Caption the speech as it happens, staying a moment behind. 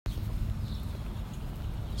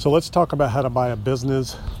So let's talk about how to buy a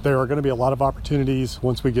business. There are going to be a lot of opportunities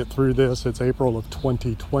once we get through this. It's April of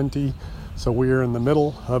 2020. So we are in the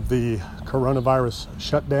middle of the coronavirus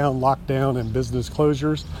shutdown, lockdown, and business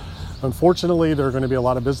closures. Unfortunately, there are going to be a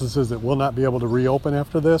lot of businesses that will not be able to reopen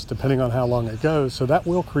after this, depending on how long it goes. So that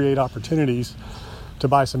will create opportunities to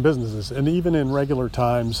buy some businesses. And even in regular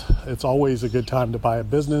times, it's always a good time to buy a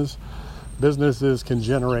business. Businesses can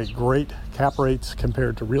generate great cap rates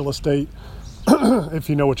compared to real estate if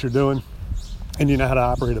you know what you're doing and you know how to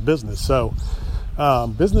operate a business. So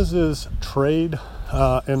businesses trade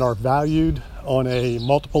and are valued on a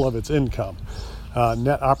multiple of its income.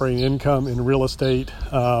 Net operating income in real estate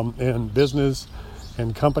and business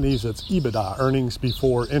and companies, it's EBITDA, earnings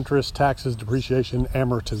before interest, taxes, depreciation,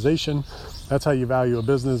 amortization. That's how you value a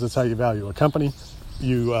business. That's how you value a company.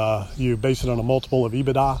 You base it on a multiple of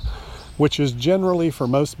EBITDA, which is generally for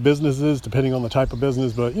most businesses, depending on the type of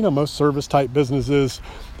business, but most service type businesses,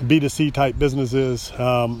 B2C type businesses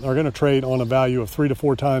are going to trade on a value of 3 to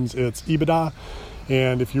 4 times its EBITDA.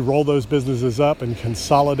 And if you roll those businesses up and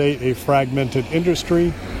consolidate a fragmented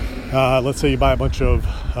industry, let's say you buy a bunch of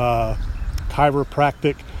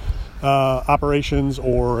chiropractic operations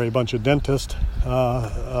or a bunch of dental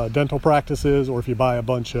practices, or if you buy a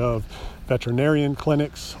bunch of veterinarian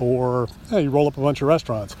clinics, or you roll up a bunch of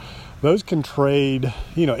restaurants, those can trade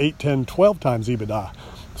 8, 10, 12 times EBITDA.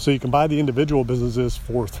 So you can buy the individual businesses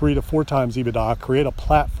for 3 to 4 times EBITDA, create a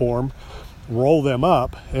platform, roll them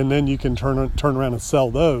up, and then you can turn around and sell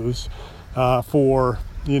those for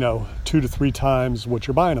 2 to 3 times what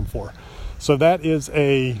you're buying them for. So that is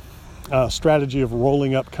a strategy of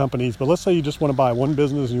rolling up companies. But let's say you just want to buy one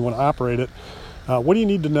business and you want to operate it. What do you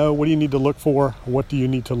need to know? What do you need to look for? What do you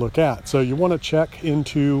need to look at? So you want to check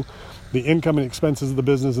into the income and expenses of the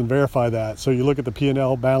business and verify that. So you look at the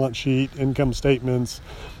P&L, balance sheet, income statements,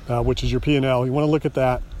 which is your P&L. You want to look at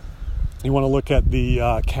that. You want to look at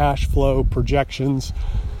the cash flow projections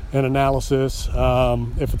and analysis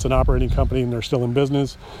if it's an operating company and they're still in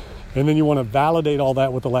business. And then you want to validate all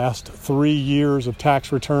that with the last 3 years of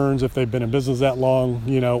tax returns if they've been in business that long,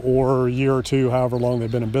 or a year or two, however long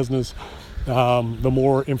they've been in business. The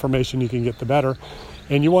more information you can get, the better.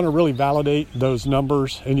 And you want to really validate those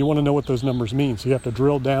numbers, and you want to know what those numbers mean. So you have to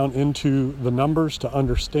drill down into the numbers to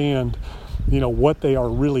understand what they are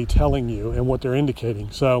really telling you and what they're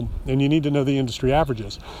indicating. So, and you need to know the industry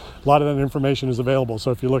averages. A lot of that information is available.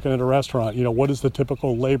 So if you're looking at a restaurant, what is the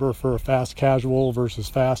typical labor for a fast casual versus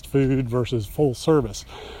fast food versus full service?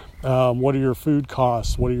 What are your food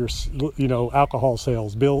costs? What are your, alcohol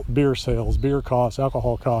sales, beer sales, beer costs,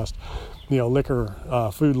 alcohol costs,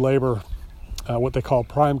 liquor, food, labor, what they call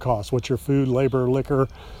prime costs. What's your food, labor, liquor,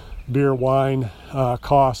 beer, wine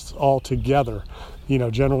costs all together?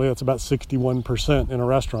 Generally that's about 61% in a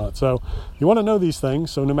restaurant. So you want to know these things.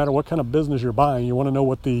 So no matter what kind of business you're buying, you want to know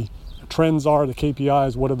what the trends are, the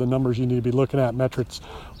KPIs, what are the numbers you need to be looking at, metrics.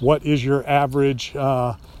 What is your average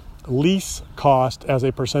lease cost as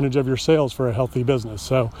a percentage of your sales for a healthy business?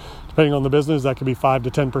 So depending on the business, that could be 5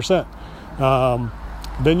 to 10%.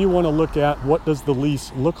 Then you want to look at what does the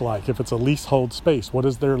lease look like. If it's a leasehold space, what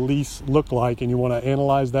does their lease look like? And you want to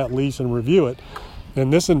analyze that lease and review it. In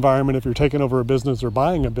this environment, if you're taking over a business or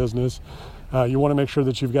buying a business, you want to make sure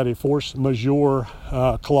that you've got a force majeure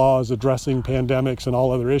clause addressing pandemics and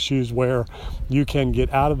all other issues where you can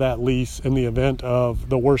get out of that lease in the event of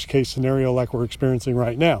the worst case scenario like we're experiencing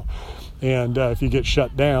right now. And if you get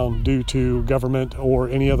shut down due to government or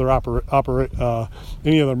any other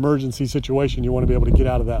any other emergency situation, you want to be able to get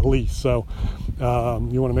out of that lease. So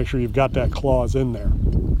you want to make sure you've got that clause in there.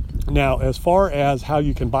 Now, as far as how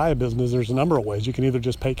you can buy a business, there's a number of ways. You can either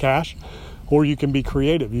just pay cash, or you can be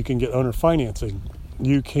creative. You can get owner financing.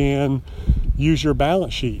 You can use your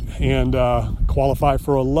balance sheet and qualify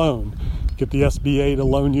for a loan. Get the SBA to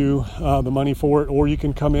loan you the money for it, or you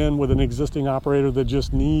can come in with an existing operator that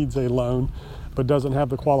just needs a loan but doesn't have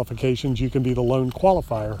the qualifications. You can be the loan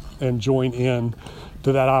qualifier and join in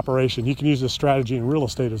to that operation. You can use this strategy in real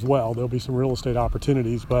estate as well. There'll be some real estate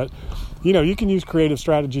opportunities, but you can use creative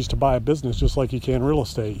strategies to buy a business just like you can real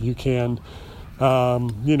estate. You can,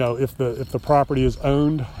 if the property is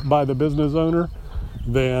owned by the business owner,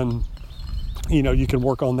 then you can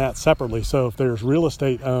work on that separately. So if there's real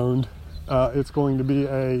estate owned, it's going to be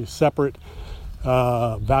a separate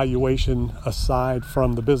valuation aside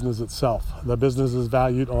from the business itself. The business is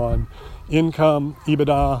valued on income,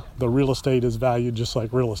 EBITDA, the real estate is valued just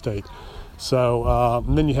like real estate. So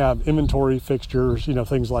and then you have inventory, fixtures,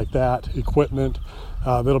 things like that, equipment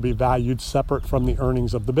that'll be valued separate from the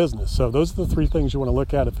earnings of the business. So those are the three things you want to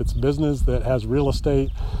look at. If it's a business that has real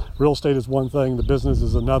estate is one thing, the business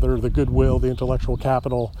is another, the goodwill, the intellectual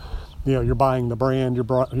capital, you're buying the brand,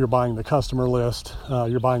 you're buying the customer list,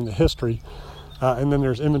 you're buying the history. And then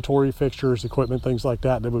there's inventory, fixtures, equipment, things like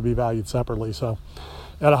that would be valued separately. So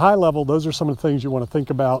at a high level, those are some of the things you want to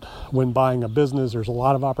think about when buying a business. There's a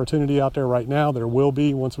lot of opportunity out there right now. There will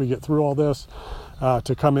be, once we get through all this,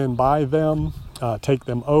 to come in, buy them, take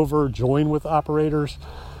them over, join with operators,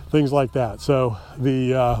 things like that. So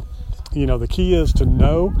the key is to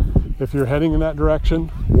know, if you're heading in that direction,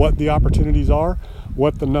 what the opportunities are,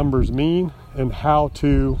 what the numbers mean, and how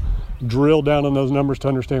to drill down on those numbers to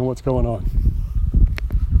understand what's going on.